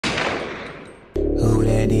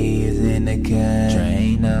Daddy is in the cut.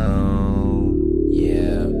 Draino,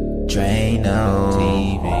 yeah.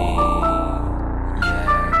 DraineoTV,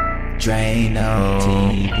 yeah.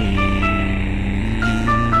 DraineoTV,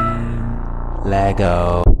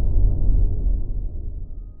 Lego.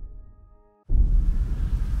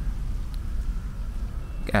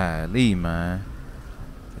 Golly, man.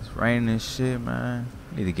 It's raining and shit, man.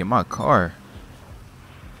 I need to get my car.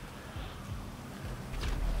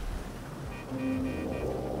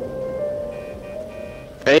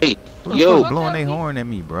 Hey, Who the yo. fuck blowing their horn at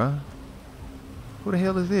me, bruh? Who the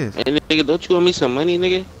hell is this? Hey, nigga, don't you owe me some money,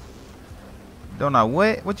 nigga? Don't I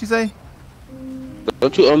what? What you say?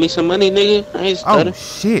 Don't you owe me some money, nigga? I ain't stutter. Oh,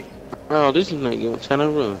 shit. Oh, this is nigga trying to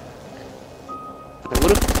run. Like,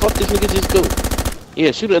 where the fuck this nigga just go?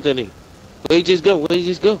 Yeah, shoot at that nigga. Where he just go? Where he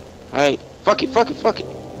just go? Alright, fuck it.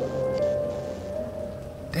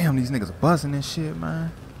 Damn, these niggas buzzing and shit,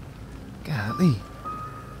 man. Golly.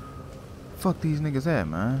 Fuck these niggas at,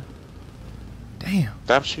 man. Damn.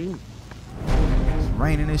 Stop shooting. It's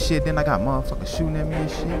raining and shit, then I got motherfuckers shooting at me and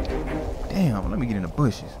shit. Damn, let me get in the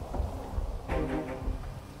bushes.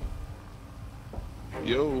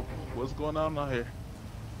 Yo, what's going on out here?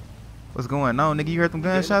 What's going on, nigga? You heard them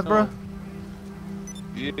gunshots, bro?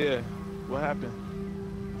 Yeah, what happened?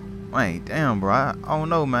 Wait, damn, bro. I don't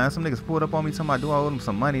know, man. Some niggas pulled up on me talking about do I owe them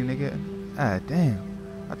some money, nigga. Ah, damn.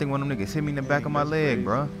 I think one of them niggas hit me in the back of my leg,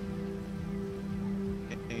 bro.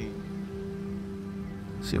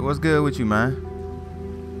 Shit, what's good with you, man?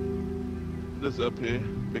 Just up here,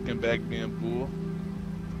 picking back being full.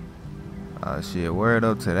 Shit, word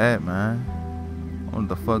up to that, man. What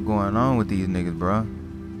the fuck going on with these niggas, bro?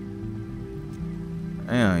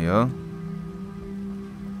 Damn, yo.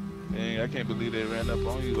 Dang, I can't believe they ran up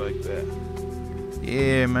on you like that.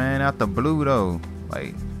 Yeah, man, out the blue, though.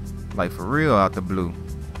 Like for real out the blue.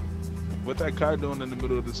 What that car doing in the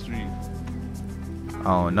middle of the street?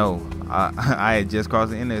 Oh, no. I had just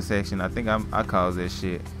crossed the intersection. I think I caused that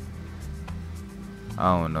shit.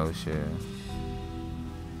 I don't know, shit.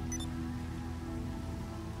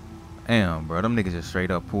 Damn, bro. Them niggas just straight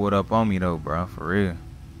up pulled up on me, though, bro. For real.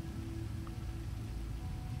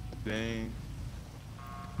 Dang.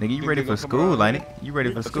 Nigga, you ready for school, ain't it? You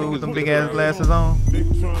ready for school with them big ass glasses on?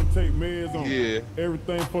 Yeah.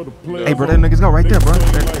 Everything for the play. Hey, bro, them niggas go right there, bro.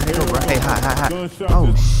 There they go, bro. Hey, hot.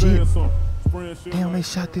 Oh, shit. Damn, they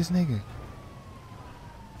shot this nigga.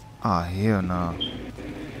 Oh, hell no.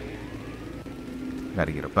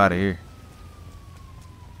 Gotta get up out of here.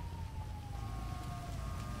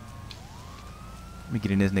 Let me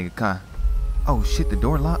get in this nigga car. Oh, shit, the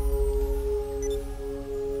door locked.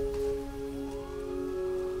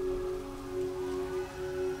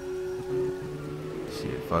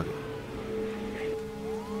 Shit, fuck it.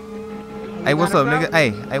 Hey, what's up, nigga?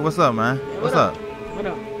 Hey, what's up, man? What's up? What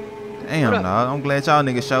up? Damn, dog. I'm glad y'all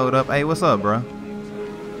niggas showed up. Hey, what's up, bro?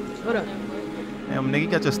 What up? Damn, nigga, you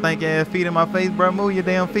got your stank ass feet in my face, bro. Move your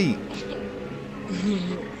damn feet.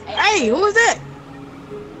 Hey, who is that?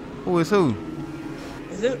 Who is who?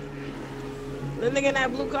 Is it the nigga in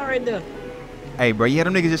that blue car right there? Hey, bro, yeah,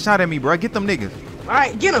 them niggas just shot at me, bro. Get them niggas.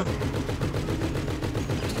 Alright, get him.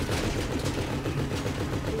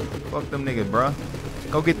 Fuck them niggas, bro.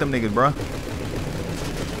 Go get them niggas, bro.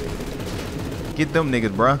 Get them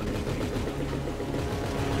niggas, bro.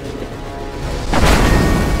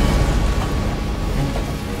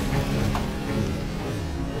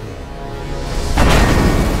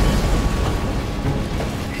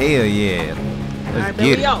 Hell yeah. Let's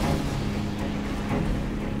get it.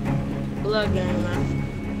 Blood game,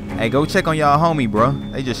 man. Hey, go check on y'all homie, bro.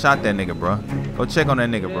 They just shot that nigga, bro. Go check on that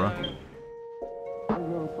nigga, bro.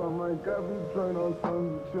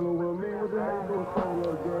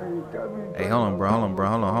 Hey, hold on, bro.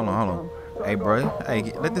 Hold on. Hey, bro.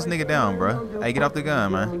 Hey, let this nigga down, bro. Hey, get off the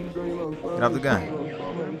gun, man. Get off the gun.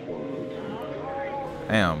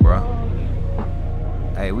 Damn, bro.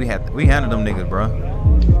 Hey, we handled them niggas, bro.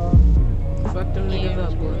 Fuck them niggas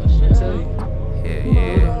up, boy. I tell you.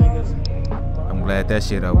 Yeah. I'm glad that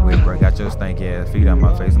shit up with, bro. Got your stanky ass feet on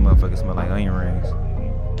my face. Them motherfuckers smell like onion rings.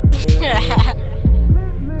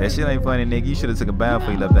 That shit ain't funny, nigga. You should have took a bath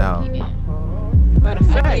before you left the house. Matter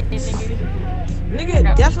of fact,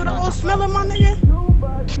 nigga, that's what I was smelling, my nigga.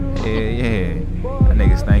 Yeah. That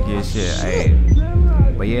nigga stanky as shit. Hey.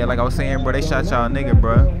 But yeah, like I was saying, bro, they shot y'all nigga,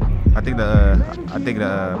 bro. I think that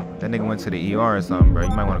nigga went to the ER or something, bro.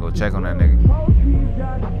 You might want to go check on that nigga.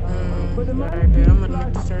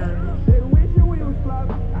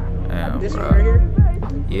 Damn, This bro. one right here?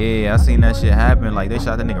 Yeah, I seen that shit happen. Like, they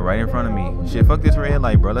shot that nigga right in front of me. Shit, fuck this red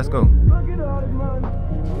light, bro. Let's go.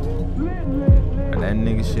 That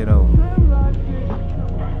nigga shit over.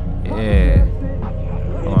 Yeah.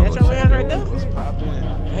 That's your man right there. What's poppin'?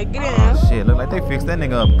 Hey, get in. Oh shit, look like they fixed that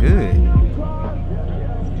nigga up good.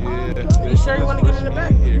 Yeah. You sure you want to get in the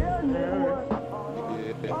back? Yeah.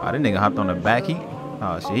 Oh, that nigga hopped on the back.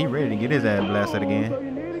 Oh shit, he ready to get his ass blasted again.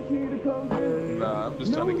 Nah, I'm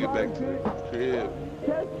just trying to get back to the crib.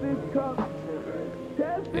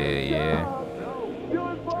 Yeah.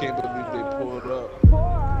 Can't believe they pulled up.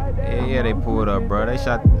 Yeah, they pulled up, bro. They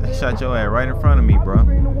shot your ass right in front of me, bro.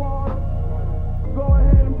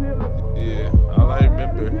 Yeah, all I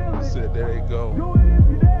remember is said, there they go.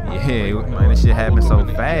 Yeah, man, this shit happened so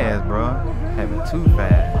fast, bro. Happened too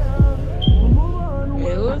fast.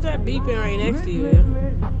 Yeah, who was that beeping right next to you? Yeah?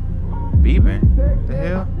 Beeping? The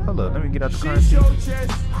hell? Hold up, let me get out the car and see.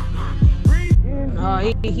 No,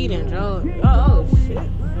 he didn't drove. Oh shit.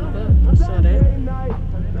 Hold up, I saw that.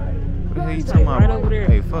 What the hell you It's talking like about? right over there.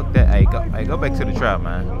 Hey, fuck that. Hey, go back to the trap,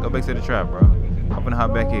 man. Go back to the trap, bro. I'm gonna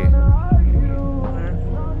hop back here. I'm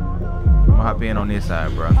gonna hop in on this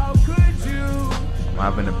side, bro. I'm gonna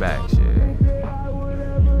hop in the back, shit.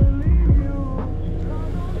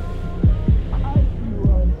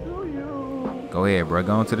 Go ahead, bro.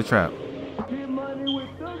 Go on to the trap.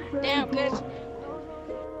 Damn, bitch.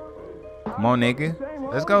 Come on, nigga.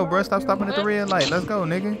 Let's go, bro. Stop stopping at the red light. Let's go,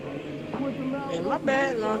 nigga. Hey, my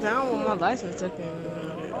bad. No, I don't want my license taken.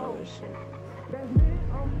 Oh, shit.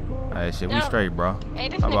 Alright, shit. We Damn. straight, bro. Hey,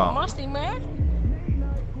 this How nigga about? musty, man.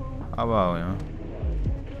 How about, you know?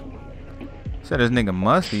 Said this nigga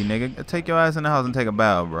musty, nigga. Take your ass in the house and take a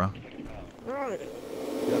bath, bro. Alright.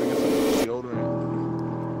 Gotta get some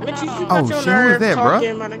deodorant. Bitch, you Oh, got your shit, who is nerve that, bro?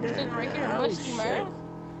 talking, my nigga. This nigga right here musty, man.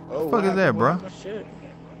 Oh, What the fuck is that, bro? Oh, shit.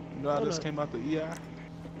 You know I just came out the EI?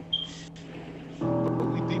 But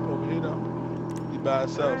we deep over here, though. He by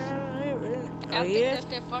himself. Oh, I think yeah? that's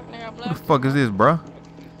that fuck nigga Who the black. fuck is this, bro?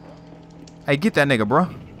 Hey, get that nigga, bro.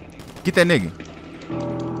 Get that nigga.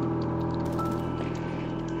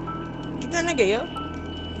 Get that nigga, yo.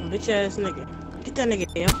 Bitch ass nigga. Get that nigga,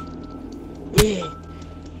 yo. Yeah.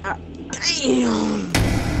 Damn.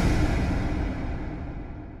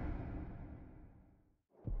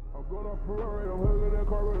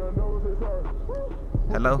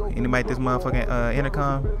 Hello? Anybody at this motherfucking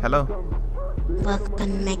intercom? Hello? Welcome to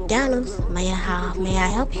McDonald's. May I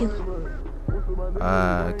help you?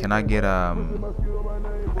 Can I get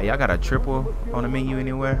hey, y'all got a triple on the menu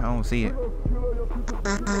anywhere? I don't see it.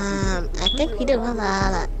 I think we do. Hold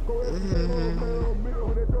on.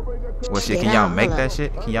 Well, shit, can y'all make that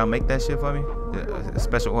shit? Can y'all make that shit for me? A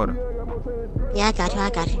special order. Yeah, I got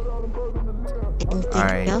you. Anything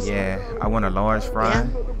Alright, else? yeah. I want a large fry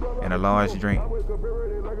and a large drink.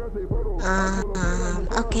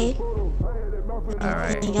 Okay.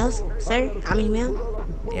 Alright. Anything else, sir? I mean, ma'am?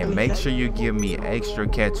 And make sure you give me extra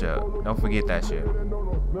ketchup. Don't forget that shit.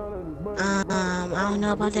 I don't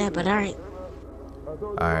know about that, but alright.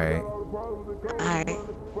 Alright.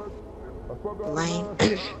 Lame.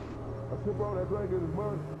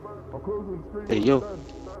 Hey, yo.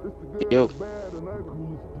 Yo,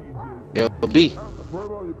 B.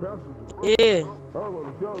 Yeah.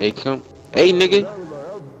 Hey, come. Hey, nigga.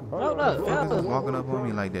 Hold up. Who is this walking up on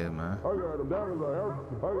me like that, man?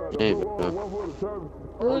 Hey, bro.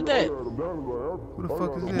 Who's that? Who the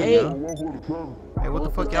fuck is this, Hey. yo? Hey, what the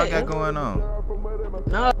fuck y'all got going on?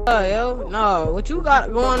 No, yo. No, what you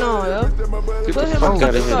got going on, yo? Get Put the him fuck up out to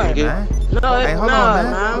of the here, car. nigga. Man. No, Hey, hold on,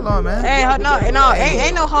 man. Hold on, man. Hey,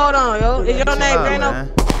 ain't no hold on, yo. Is your Chill name out, Draino? man.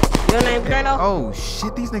 Your name Draino? Oh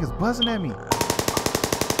shit, these niggas buzzing at me.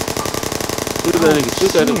 Shoot that nigga.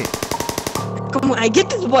 Shoot that nigga. Shit. Come on, hey, get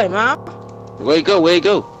this boy, man. Where you go? Where you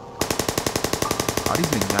go? Oh, these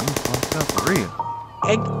niggas got me fucked up for real.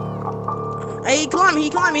 Hey, he climbing.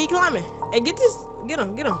 Hey, get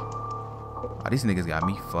him. Oh, these niggas got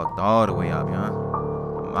me fucked all the way up,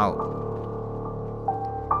 y'all. I'm out.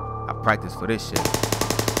 I practiced for this shit.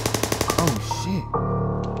 Oh shit.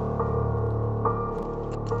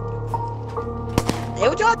 Hey,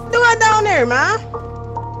 what y'all doing down there, man?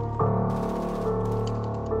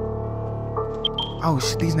 Oh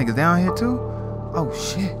shit, these niggas down here too? Oh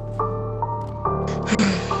shit.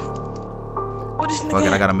 What this nigga? Fuck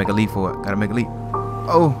it, I gotta make a leap for it.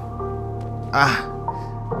 Oh. Ah.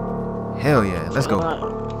 Hell yeah, let's go.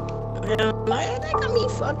 They got me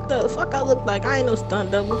fucked up. Fuck, I look like I ain't no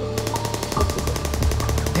stunt double.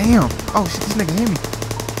 Damn. Oh shit, this nigga hit me.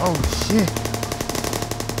 Oh shit.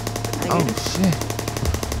 Oh shit.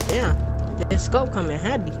 Yeah, that scope come in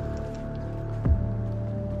handy.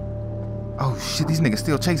 Oh shit, these niggas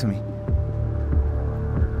still chasing me.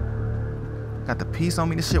 Got the piece on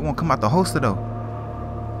me. This shit won't come out the holster though.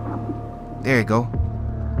 There you go.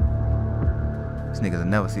 These niggas will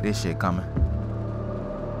never see this shit coming.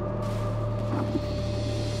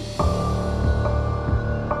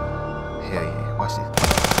 Hell yeah, watch this.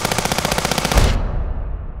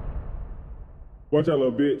 Watch out,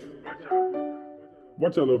 little bitch.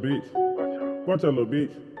 Watch out, little bitch. Watch out, little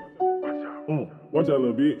bitch. Watch out,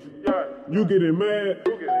 little bitch. You getting mad?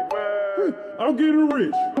 I'm getting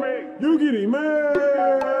rich. You getting mad?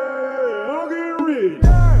 I'm getting rich.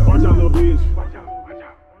 Watch out, little bitch.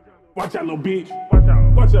 Watch out, little bitch.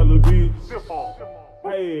 Watch out, little bitch.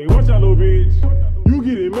 Hey, watch out, little bitch. You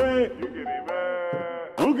getting mad?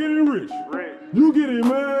 I'm getting rich. You getting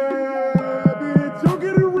mad, bitch? I'm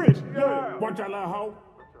getting rich. Watch out, little hoe.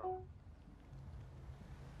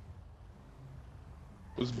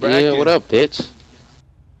 What's bracking? Yeah, what up, bitch?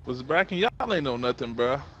 What's bracking? Y'all ain't know nothing,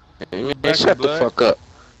 bro. Hey, man, Back shut in the blood. fuck up.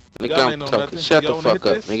 Nigga, Y'all I'm ain't know talking. nothing. Shut Y'all the wanna fuck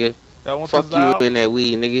hit up, this? nigga. Y'all want Fuck this you loud? in that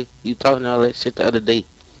weed, nigga. You talking all that shit the other day.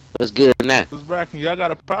 What's good now? What's bracking? Y'all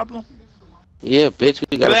got a problem? Yeah, bitch,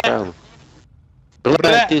 we got a Black. problem. Black.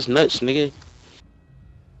 Black this nuts, nigga.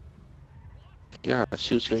 Yeah, I'll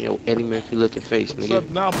shoot you in your Eddie Murphy looking face, What's nigga. up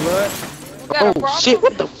now, blood? got a Oh problem? shit,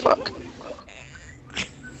 what the fuck?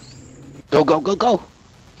 Go, go, go, go.